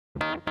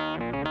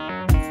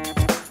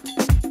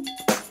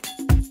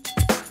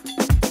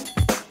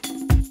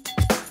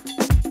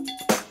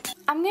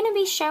I'm going to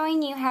be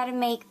showing you how to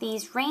make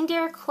these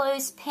reindeer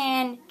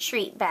clothespin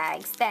treat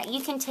bags that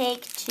you can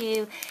take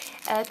to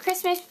a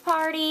Christmas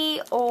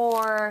party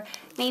or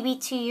maybe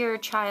to your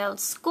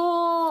child's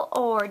school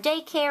or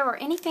daycare or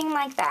anything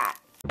like that.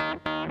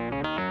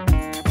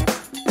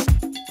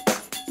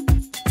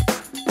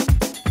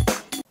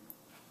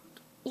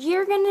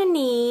 You're going to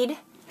need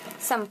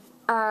some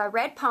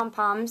red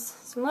pom-poms,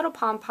 some little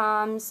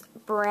pom-poms,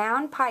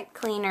 brown pipe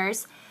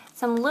cleaners,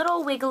 some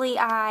little wiggly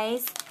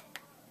eyes,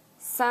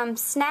 some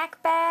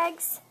snack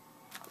bags,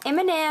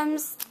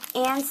 M&Ms,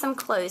 and some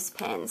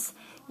clothespins.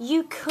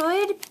 You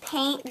could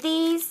paint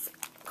these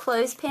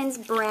clothespins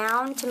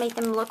brown to make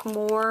them look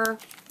more,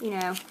 you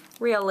know,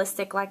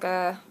 realistic like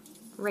a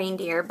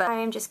reindeer, but I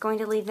am just going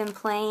to leave them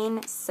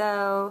plain,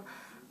 so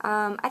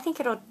I think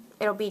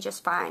it'll be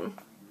just fine.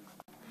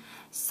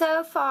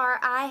 So far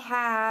I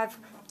have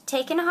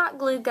taken a hot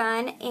glue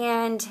gun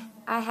and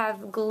I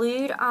have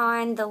glued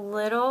on the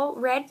little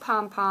red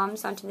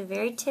pom-poms onto the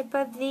very tip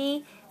of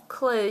the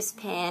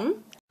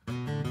clothespin.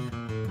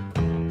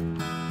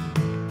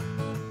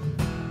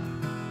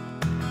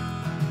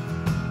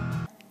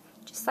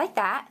 Just like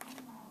that.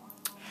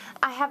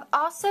 I have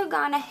also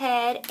gone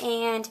ahead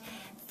and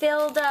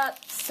filled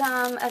up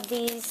some of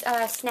these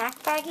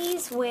snack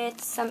baggies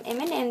with some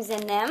M&Ms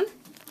in them.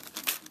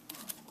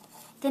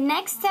 The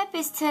next step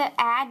is to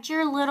add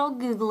your little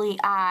googly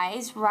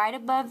eyes right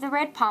above the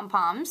red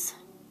pom-poms.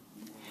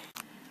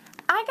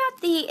 I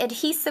got the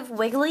adhesive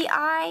wiggly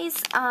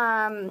eyes.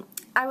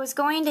 I was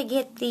going to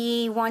get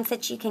the ones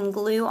that you can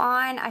glue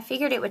on. I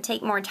figured it would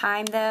take more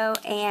time though,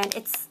 and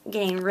it's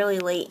getting really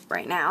late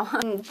right now.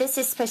 This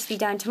is supposed to be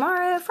done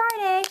tomorrow,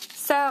 Friday.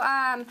 So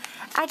I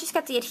just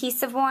got the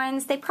adhesive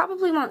ones. They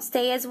probably won't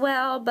stay as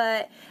well,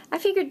 but I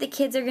figured the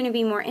kids are going to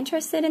be more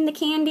interested in the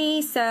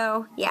candy,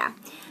 so yeah.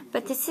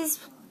 But this is,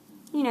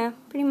 you know,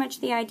 pretty much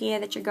the idea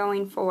that you're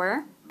going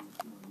for.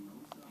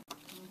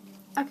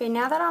 Okay,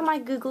 now that all my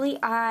googly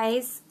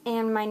eyes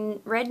and my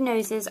red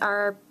noses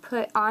are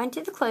put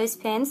onto the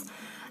clothespins,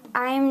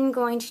 I'm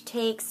going to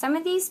take some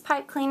of these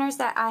pipe cleaners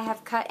that I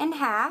have cut in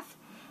half,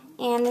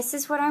 and this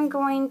is what I'm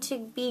going to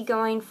be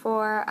going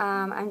for.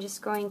 I'm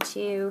just going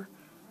to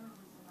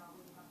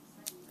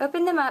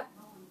open them up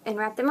and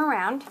wrap them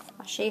around.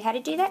 I'll show you how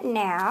to do that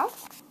now.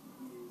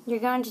 You're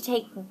going to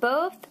take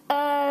both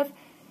of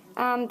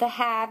the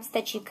halves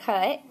that you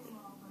cut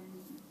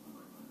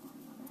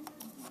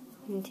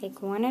and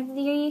take one of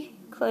the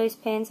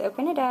clothespins,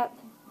 open it up,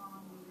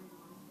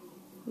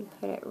 and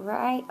put it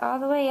right all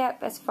the way up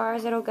as far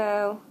as it'll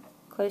go,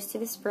 close to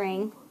the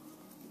spring.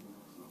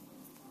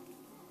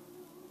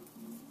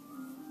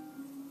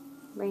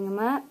 Bring them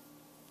up,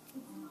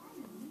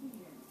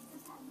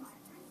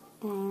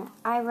 and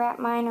I wrap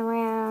mine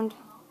around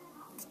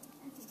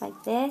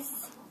like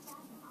this,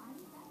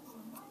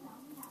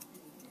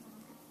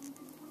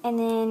 and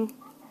then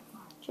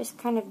just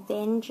kind of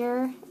bend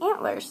your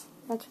antlers.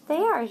 That's what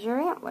they are, is your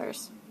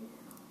antlers.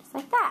 Just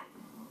like that.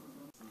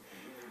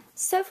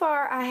 So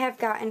far I have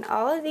gotten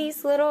all of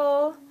these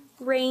little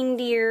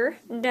reindeer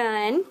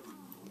done.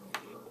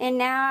 And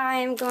now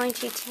I'm going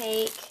to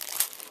take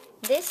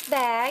this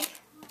bag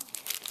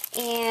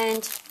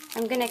and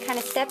I'm going to kind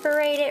of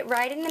separate it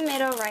right in the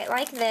middle, right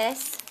like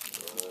this.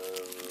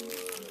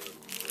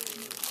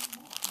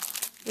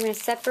 I'm going to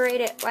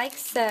separate it like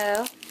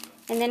so.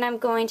 And then I'm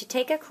going to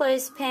take a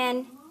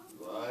clothespin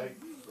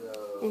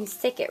and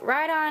stick it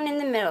right on in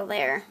the middle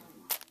there.